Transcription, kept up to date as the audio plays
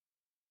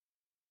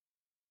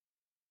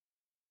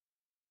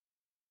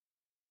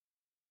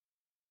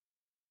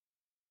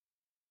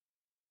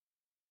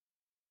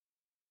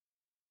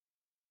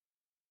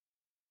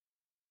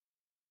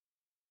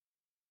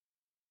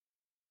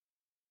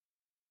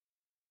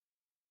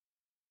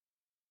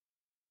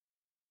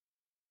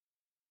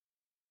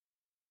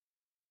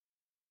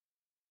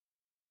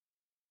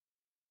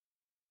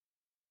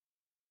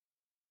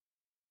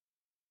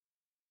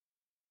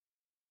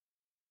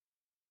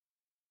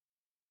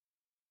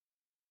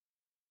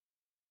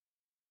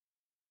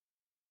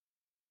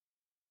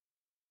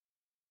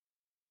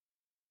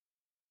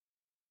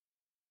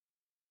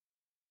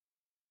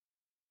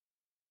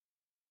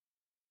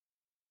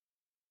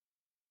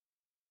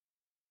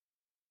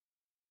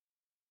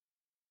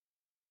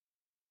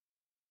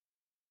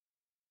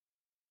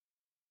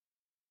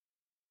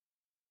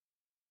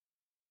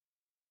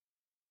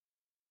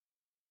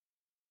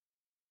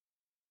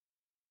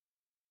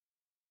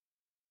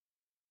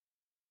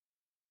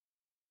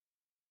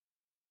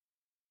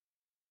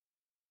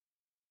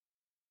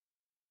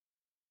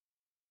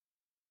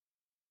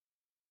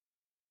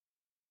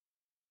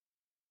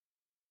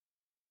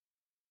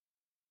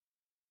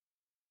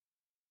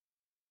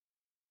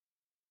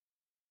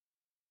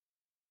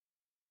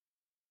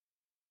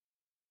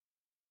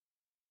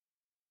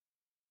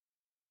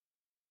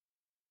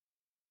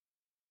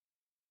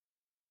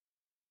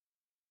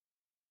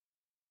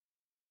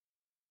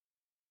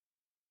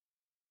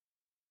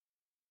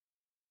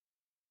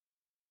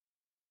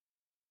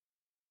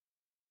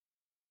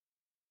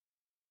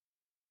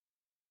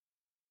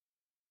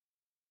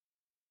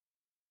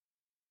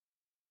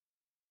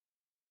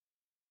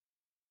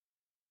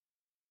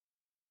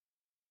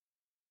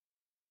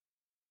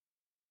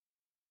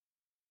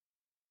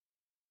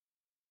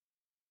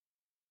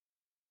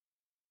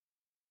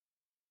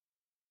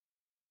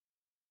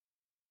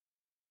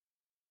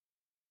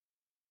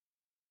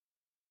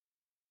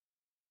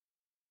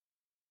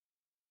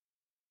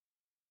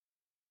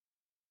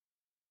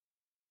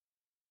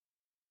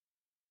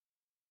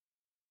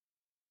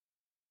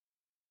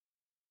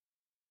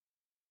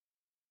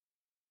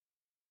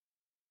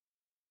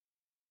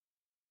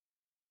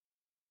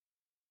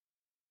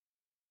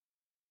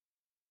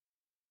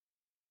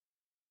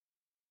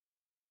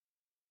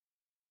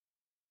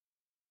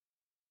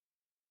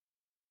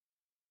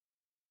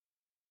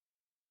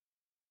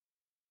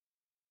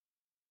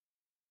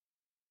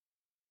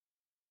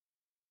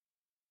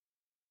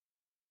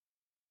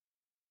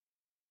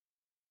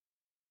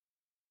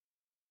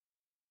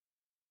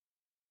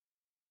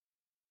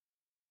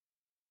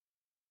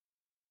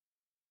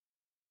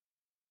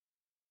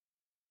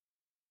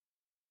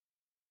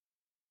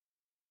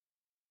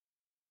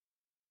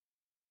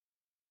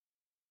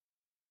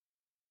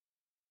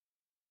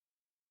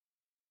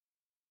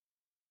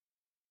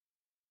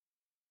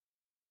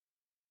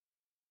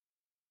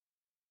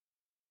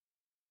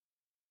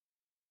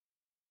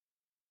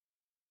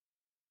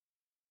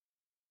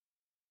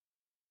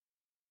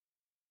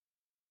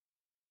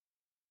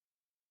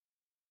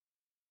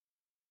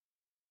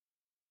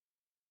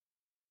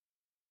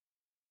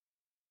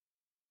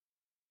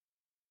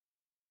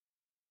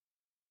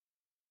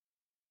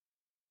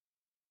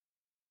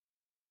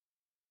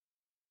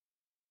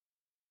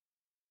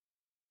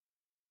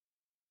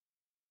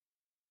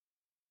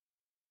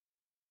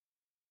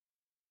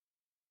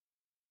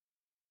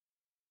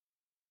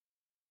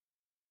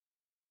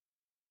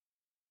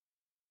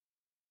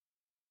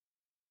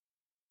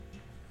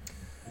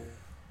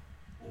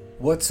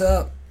What's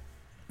up?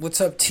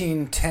 What's up,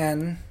 Team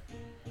 10?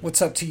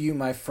 What's up to you,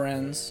 my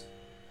friends?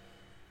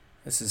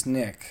 This is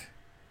Nick,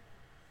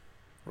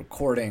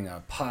 recording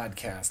a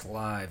podcast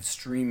live,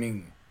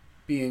 streaming,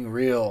 being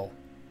real.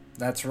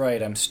 That's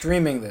right, I'm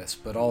streaming this,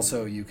 but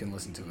also you can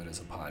listen to it as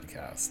a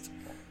podcast.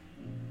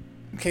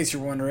 In case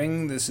you're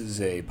wondering, this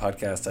is a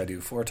podcast I do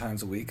 4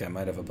 times a week. I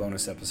might have a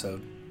bonus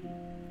episode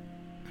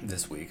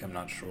this week, I'm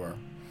not sure.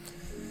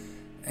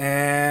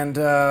 And,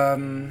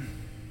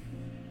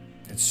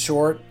 it's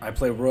short. I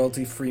play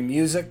royalty-free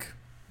music.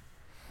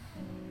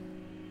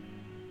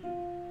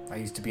 I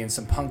used to be in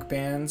some punk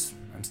bands.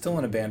 I'm still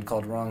in a band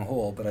called Wrong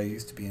Hole, but I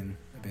used to be in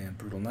a band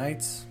Brutal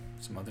Nights,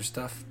 some other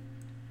stuff.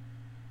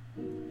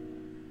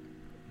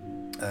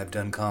 I've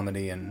done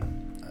comedy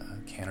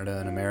in Canada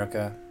and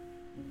America.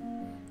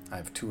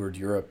 I've toured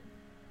Europe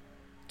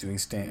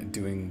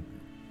doing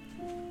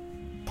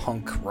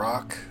punk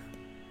rock.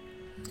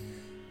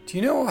 Do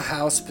you know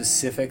how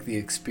specific the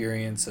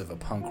experience of a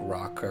punk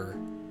rocker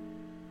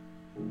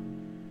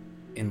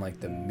in like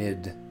the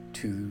mid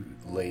to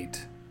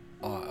late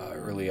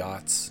early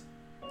aughts,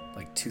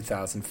 like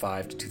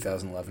 2005 to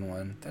 2011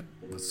 one, that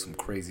was some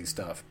crazy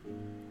stuff.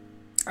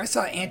 I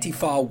saw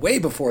Antifa way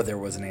before there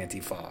was an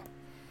Antifa.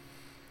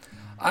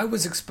 I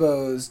was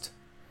exposed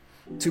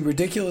to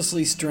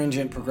ridiculously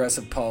stringent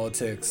progressive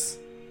politics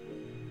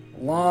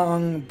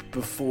long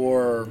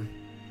before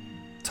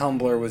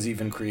Tumblr was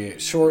even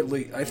created.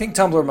 I think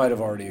Tumblr might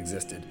have already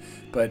existed,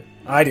 but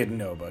I didn't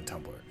know about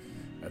Tumblr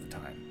at the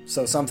time.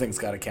 So something's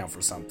got to count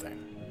for something.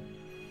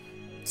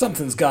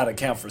 Something's got to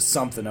count for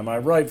something, am I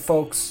right,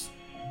 folks?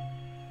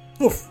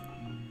 Oof.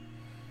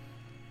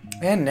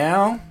 And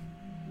now,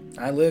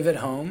 I live at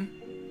home.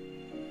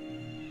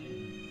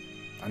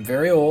 I'm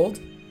very old.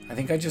 I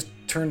think I just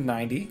turned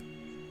 90.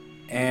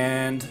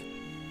 And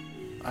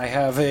I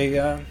have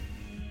a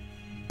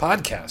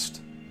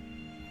podcast.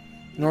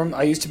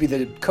 I used to be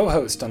the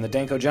co-host on the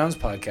Danko Jones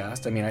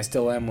podcast. I mean, I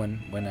still am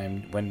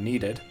when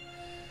needed.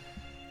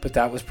 But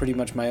that was pretty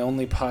much my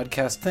only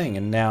podcast thing.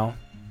 And now,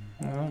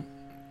 well,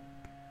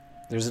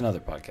 there's another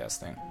podcast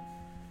thing.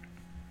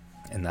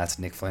 And that's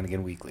Nick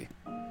Flanagan Weekly.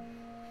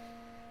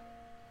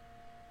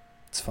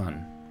 It's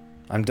fun.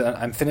 I'm done.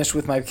 I'm finished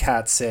with my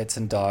cat sits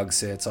and dog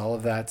sits. All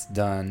of that's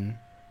done.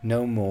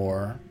 No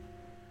more.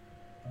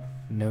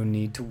 No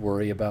need to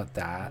worry about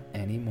that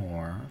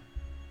anymore.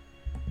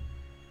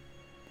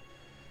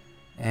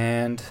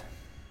 And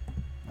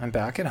I'm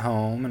back at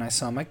home, and I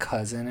saw my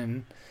cousin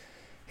and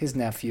his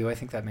nephew. I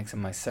think that makes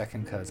him my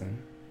second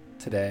cousin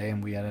today,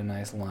 and we had a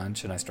nice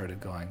lunch, and I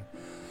started going,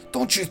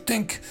 "Don't you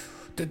think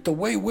that the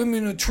way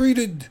women are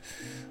treated,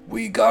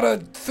 we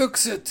gotta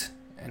fix it?"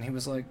 And he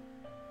was like,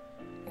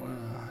 "Well,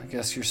 I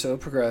guess you're so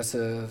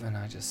progressive." And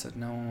I just said,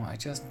 "No,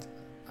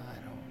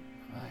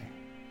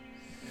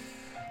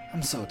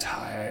 I'm so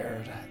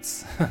tired."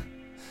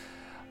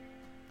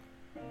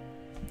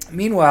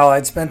 Meanwhile,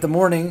 I'd spent the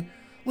morning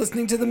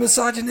listening to the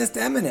misogynist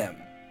Eminem.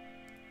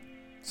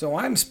 So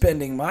I'm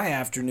spending my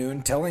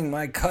afternoon telling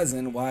my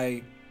cousin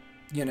why,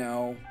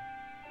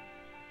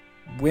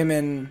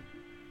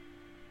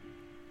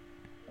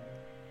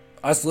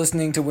 us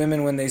listening to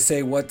women when they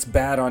say what's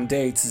bad on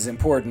dates is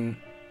important.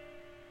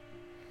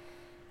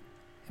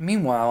 And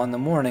meanwhile, in the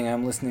morning,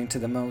 I'm listening to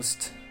the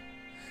most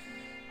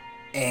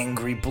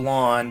angry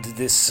blonde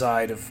this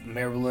side of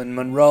Marilyn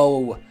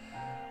Monroe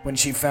when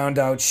she found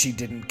out she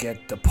didn't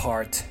get the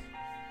part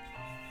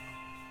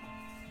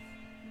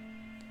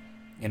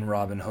in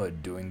Robin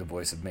Hood doing the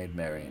voice of Maid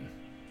Marian,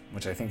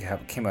 which I think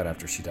came out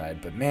after she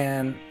died. But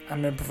man,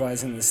 I'm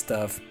improvising this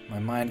stuff. My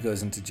mind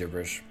goes into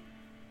gibberish.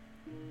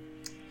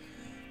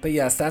 But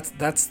yes, that's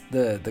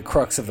the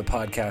crux of the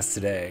podcast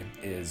today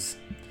is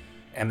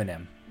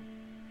Eminem.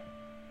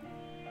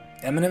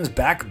 Eminem's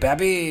back,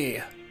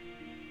 baby!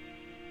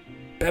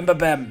 Bam,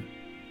 bam.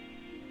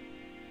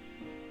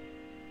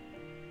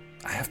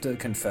 I have to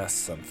confess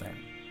something.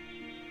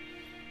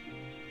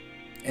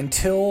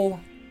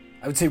 Until,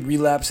 I would say,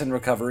 Relapse and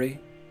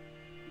Recovery,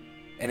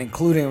 and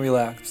including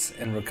Relapse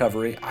and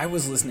Recovery, I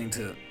was listening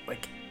to,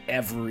 like,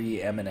 every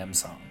Eminem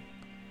song.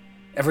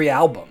 Every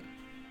album.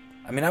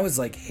 I mean, I was,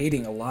 like,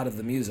 hating a lot of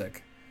the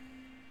music,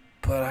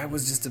 but I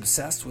was just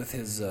obsessed with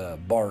his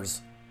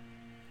bars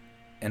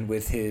and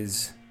with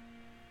his...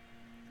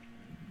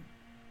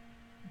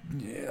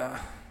 Yeah.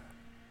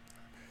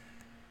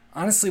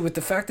 Honestly, with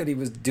the fact that he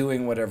was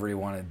doing whatever he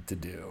wanted to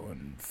do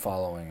and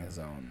following his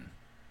own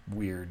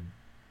weird,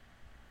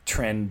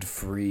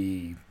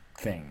 trend-free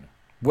thing.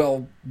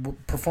 Well,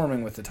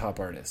 performing with the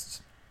top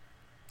artists.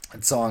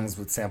 And songs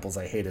with samples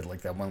I hated,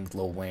 like that one with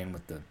Lil Wayne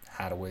with the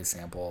Hathaway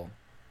sample.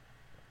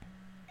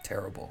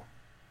 Terrible.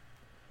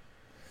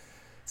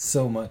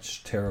 So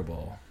much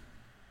terrible.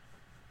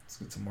 Let's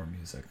get some more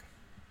music.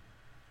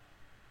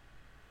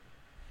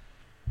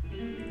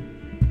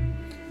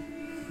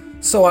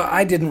 So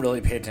I didn't really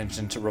pay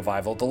attention to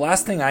Revival. The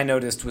last thing I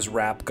noticed was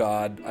Rap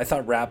God. I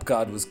thought Rap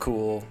God was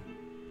cool.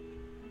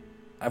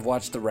 I've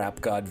watched the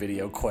Rap God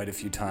video quite a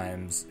few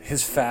times.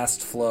 His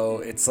fast flow,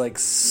 it's like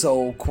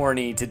so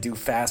corny to do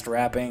fast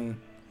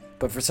rapping.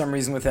 But for some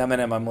reason with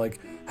Eminem, I'm like,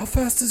 how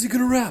fast is he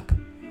gonna rap?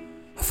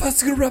 How fast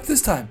is he gonna rap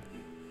this time?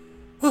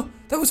 Oh,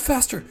 that was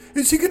faster.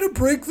 Is he gonna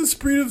break the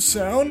speed of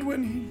sound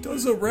when he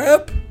does a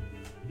rap?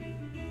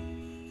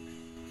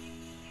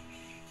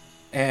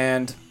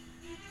 And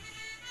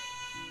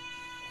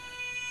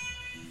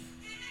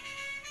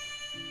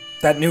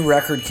that new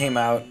record came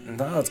out, and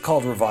it's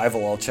called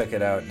Revival. I'll check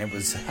it out. And it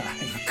was,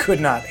 I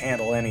could not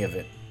handle any of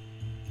it.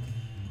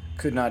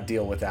 Could not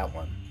deal with that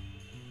one.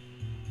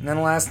 And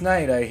then last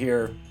night I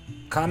hear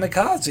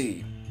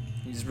Kamikaze.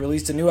 He's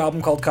released a new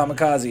album called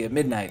Kamikaze at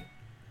midnight.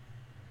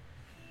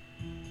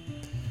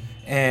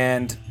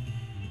 And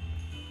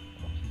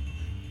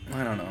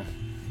I don't know.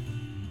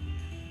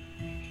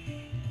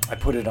 I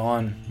put it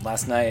on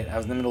last night. I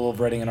was in the middle of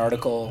writing an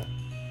article.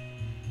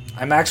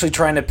 I'm actually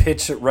trying to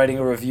pitch at writing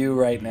a review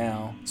right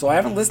now. So I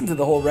haven't listened to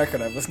the whole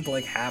record. I've listened to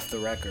like half the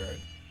record.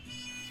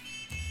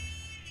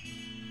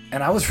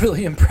 And I was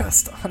really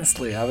impressed,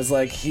 honestly. I was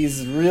like,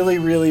 he's really,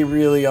 really,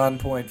 really on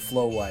point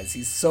flow-wise.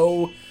 He's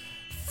so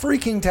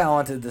freaking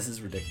talented. This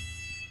is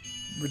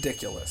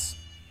ridiculous.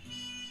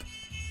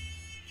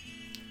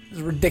 It's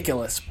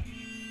ridiculous.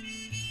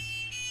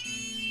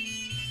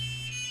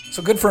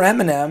 So good for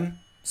Eminem.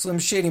 Slim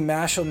Shady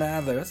Marshall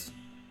Mathers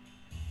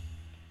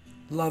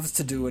loves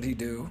to do what he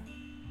do.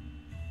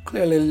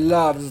 Clearly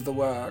loves the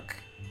work.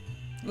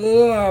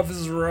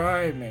 Loves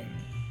rhyming.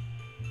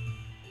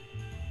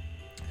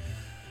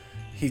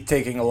 He's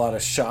taking a lot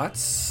of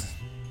shots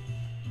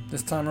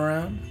this time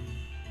around.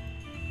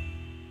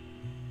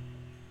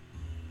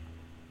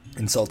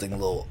 Insulting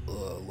Lil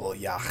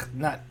Yachty.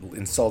 Not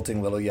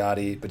insulting Lil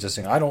Yachty, but just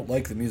saying, I don't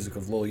like the music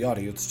of Lil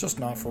Yachty. It's just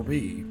not for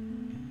me.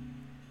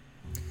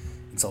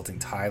 Insulting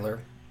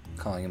Tyler.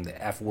 Calling him the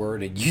F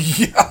word. And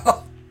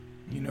yeah,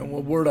 you know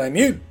what word I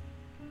mean.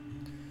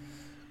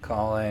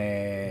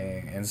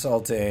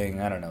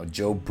 Insulting, I don't know,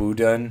 Joe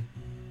Budden,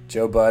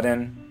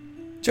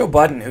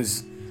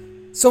 who's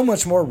so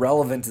much more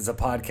relevant as a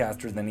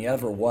podcaster than he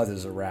ever was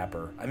as a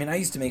rapper. I mean, I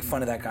used to make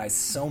fun of that guy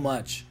so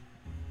much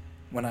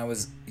when I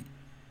was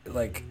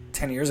like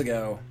 10 years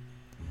ago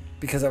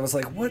because I was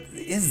like, what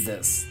is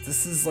this?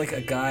 This is like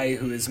a guy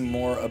who is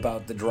more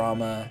about the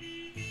drama.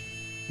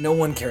 No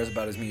one cares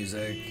about his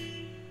music.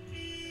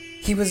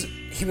 He was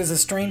a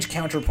strange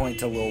counterpoint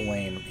to Lil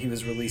Wayne. He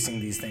was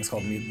releasing these things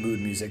called mood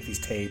music, these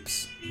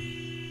tapes,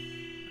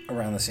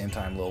 around the same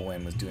time Lil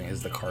Wayne was doing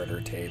his The Carter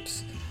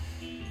tapes.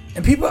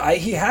 And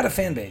he had a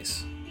fan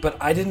base, but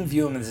I didn't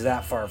view him as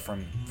that far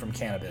from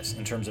Cannabis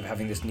in terms of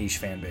having this niche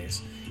fan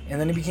base. And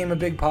then he became a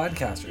big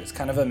podcaster. It's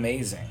kind of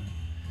amazing.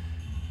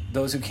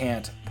 Those who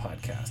can't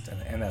podcast,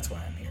 and that's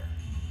why I'm here.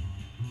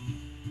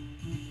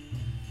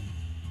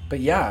 But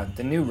yeah,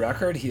 the new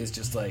record, he is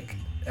just like,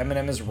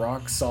 Eminem is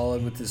rock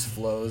solid with his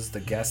flows.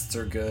 The guests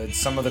are good.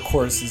 Some of the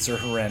choruses are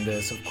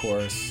horrendous, of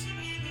course.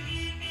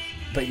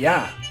 But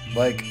yeah,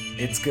 like,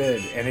 it's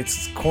good. And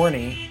it's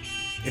corny.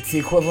 It's the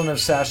equivalent of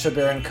Sacha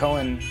Baron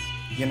Cohen,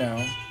 you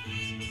know,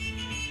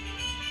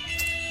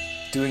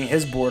 doing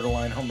his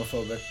borderline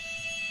homophobic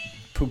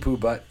poo-poo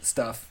butt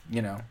stuff,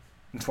 you know,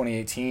 in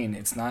 2018.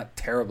 It's not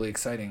terribly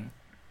exciting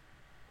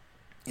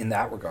in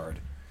that regard.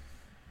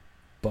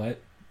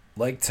 But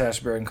like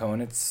Sacha Baron Cohen,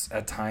 it's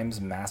at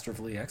times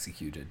masterfully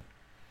executed.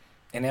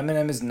 And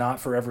Eminem is not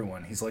for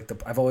everyone. He's like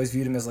I've always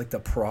viewed him as like the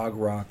prog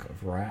rock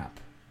of rap.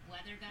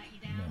 Weather got you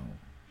down? No.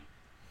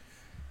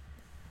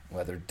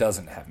 Weather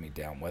doesn't have me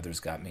down. Weather's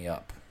got me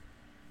up.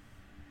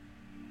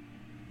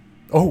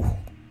 Oh!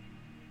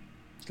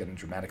 It's getting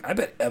dramatic. I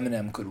bet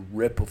Eminem could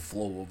rip a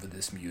flow over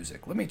this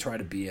music. Let me try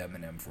to be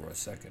Eminem for a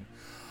second.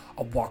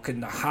 I walk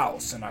in the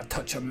house and I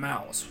touch a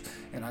mouse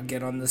and I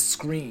get on the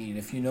screen,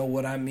 if you know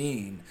what I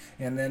mean.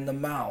 And then the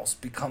mouse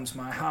becomes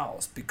my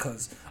house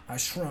because I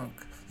shrunk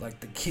like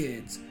the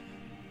kids.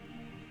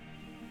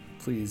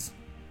 Please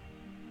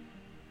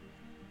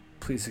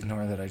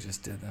ignore that I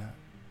just did that.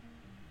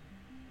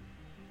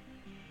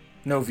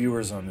 No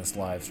viewers on this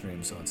live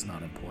stream, so it's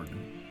not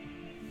important.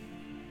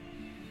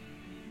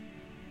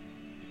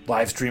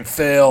 Live stream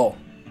fail.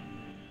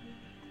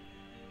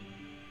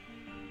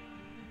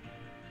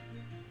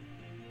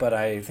 But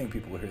I think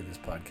people will hear this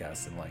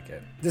podcast and like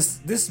it.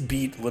 This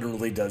beat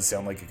literally does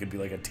sound like it could be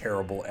like a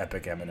terrible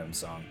epic Eminem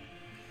song.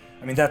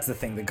 I mean, that's the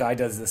thing. The guy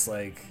does this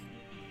like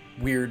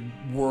weird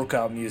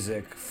workout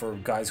music for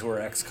guys who are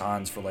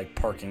ex-cons for like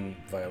parking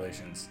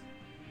violations.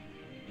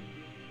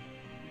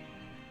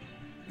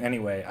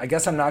 Anyway, I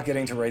guess I'm not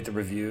getting to write the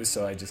review,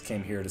 so I just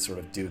came here to sort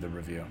of do the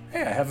review.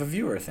 Hey, I have a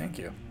viewer. Thank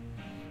you.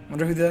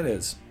 Wonder who that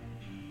is.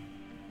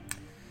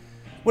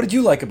 What did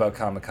you like about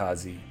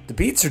Kamikaze? The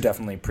beats are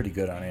definitely pretty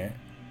good on it.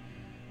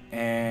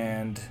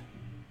 And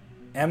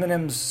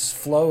Eminem's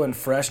flow and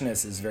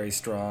freshness is very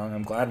strong.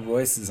 I'm glad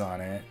Royce is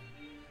on it.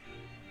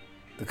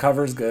 The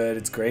cover's good.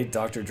 It's great.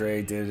 Dr.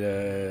 Dre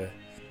did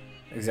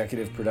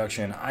executive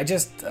production. I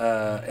just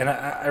and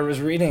I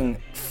was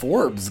reading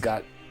Forbes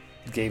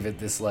gave it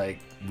this like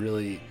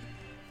really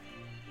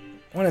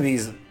one of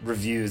these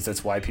reviews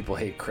that's why people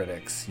hate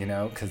critics, you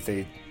know, because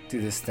they do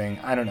this thing.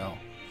 I don't know.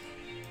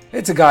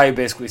 It's a guy who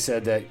basically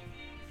said that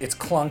it's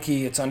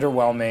clunky, it's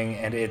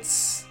underwhelming, and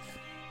it's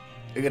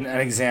an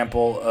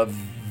example of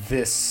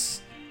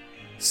this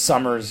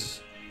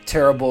summer's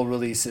terrible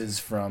releases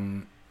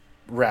from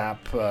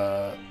rap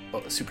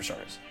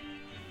superstars.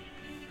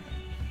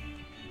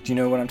 Do you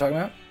know what I'm talking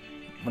about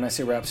when I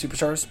say rap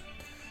superstars?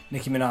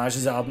 Nicki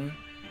Minaj's album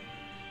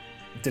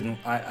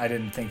I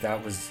didn't think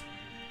that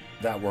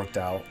worked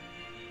out.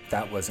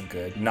 That wasn't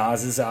good.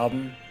 Nas's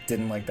album,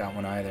 didn't like that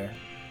one either.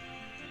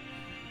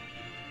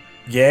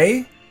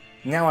 Yay?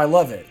 Now I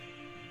love it.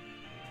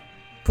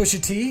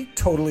 Pusha T,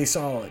 totally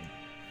solid.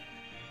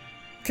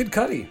 Kid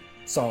Cudi,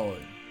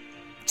 solid.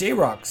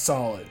 J-Rock,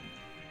 solid.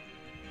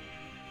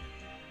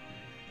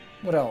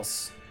 What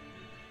else?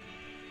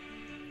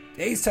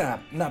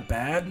 A$AP, not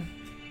bad.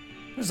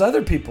 There's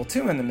other people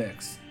too in the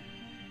mix.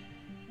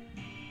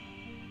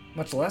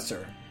 Much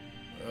lesser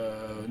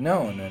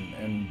known,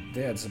 and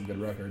they had some good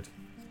records.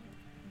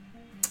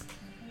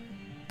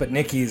 But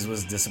Nicki's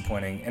was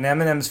disappointing, and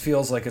Eminem's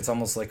feels like it's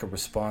almost like a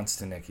response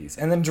to Nicki's.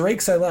 And then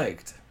Drake's I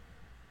liked.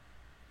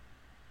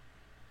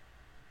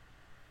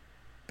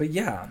 But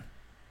yeah.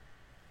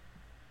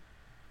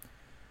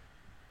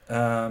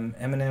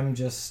 Eminem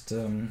just...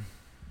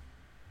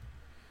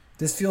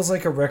 this feels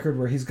like a record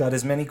where he's got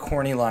as many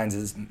corny lines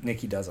as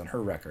Nicki does on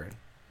her record.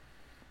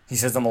 He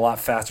says them a lot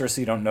faster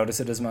so you don't notice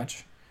it as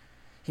much.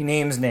 He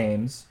names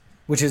names,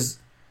 which is,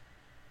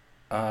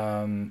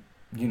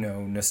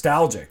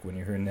 nostalgic when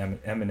you hear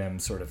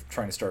Eminem sort of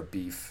trying to start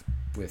beef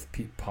with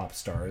pop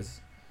stars,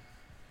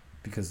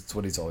 because it's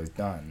what he's always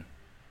done.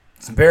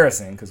 It's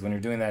embarrassing because when you're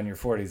doing that in your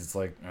 40s, it's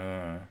like,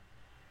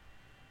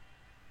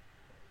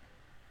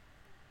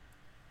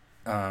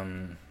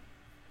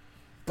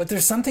 But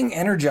there's something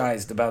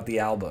energized about the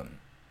album.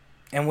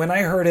 And when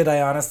I heard it,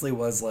 I honestly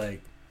was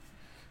like,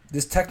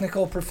 this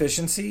technical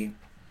proficiency,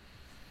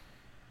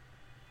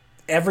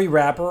 every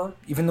rapper,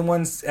 even the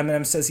ones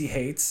Eminem says he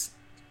hates,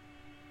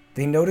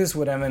 they notice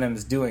what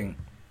Eminem's doing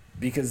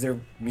because they're,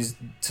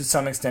 to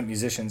some extent,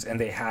 musicians, and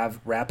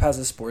rap has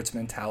a sports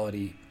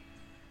mentality.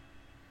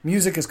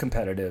 Music is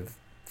competitive.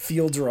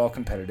 Fields are all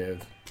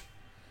competitive.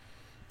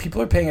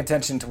 People are paying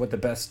attention to what the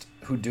best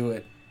who do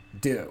it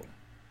do.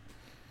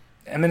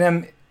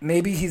 Eminem,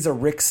 maybe he's a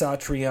Rick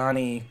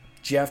Satriani,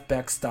 Jeff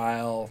Beck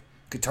style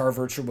guitar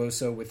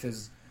virtuoso with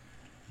his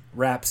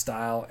rap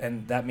style,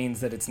 and that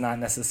means that it's not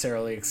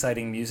necessarily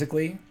exciting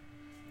musically,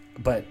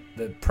 but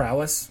the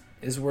prowess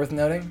is worth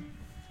noting.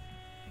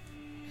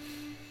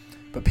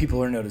 But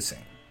people are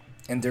noticing,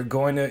 and they're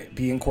going to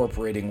be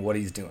incorporating what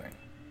he's doing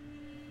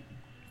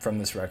from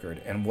this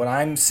record. And what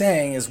I'm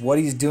saying is what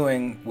he's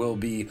doing will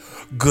be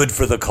good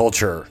for the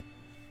culture,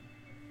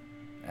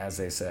 as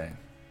they say.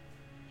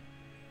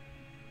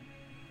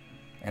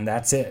 And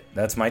that's it.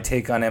 That's my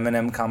take on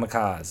Eminem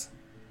Kamikaze.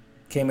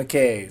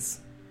 K-McKays.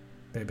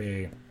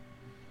 Baby.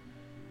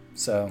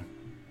 So,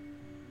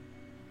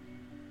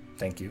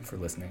 thank you for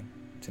listening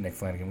to Nick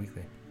Flanagan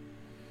Weekly.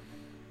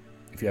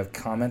 If you have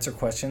comments or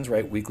questions,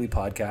 write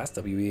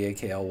weeklypodcast,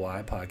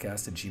 WEAKLY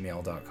podcast at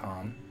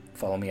gmail.com.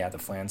 Follow me at The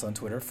Flans on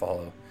Twitter.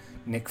 Follow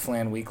Nick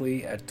Flan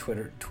Weekly at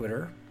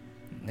Twitter.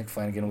 Nick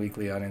Flanagan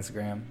Weekly on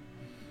Instagram.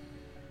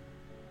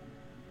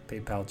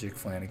 PayPal Jake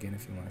Flanagan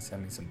if you want to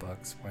send me some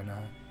bucks. Why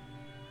not?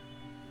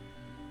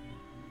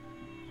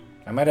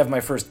 I might have my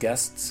first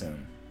guest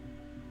soon.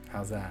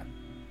 How's that?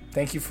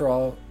 Thank you for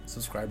all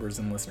subscribers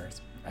and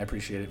listeners. I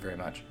appreciate it very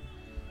much.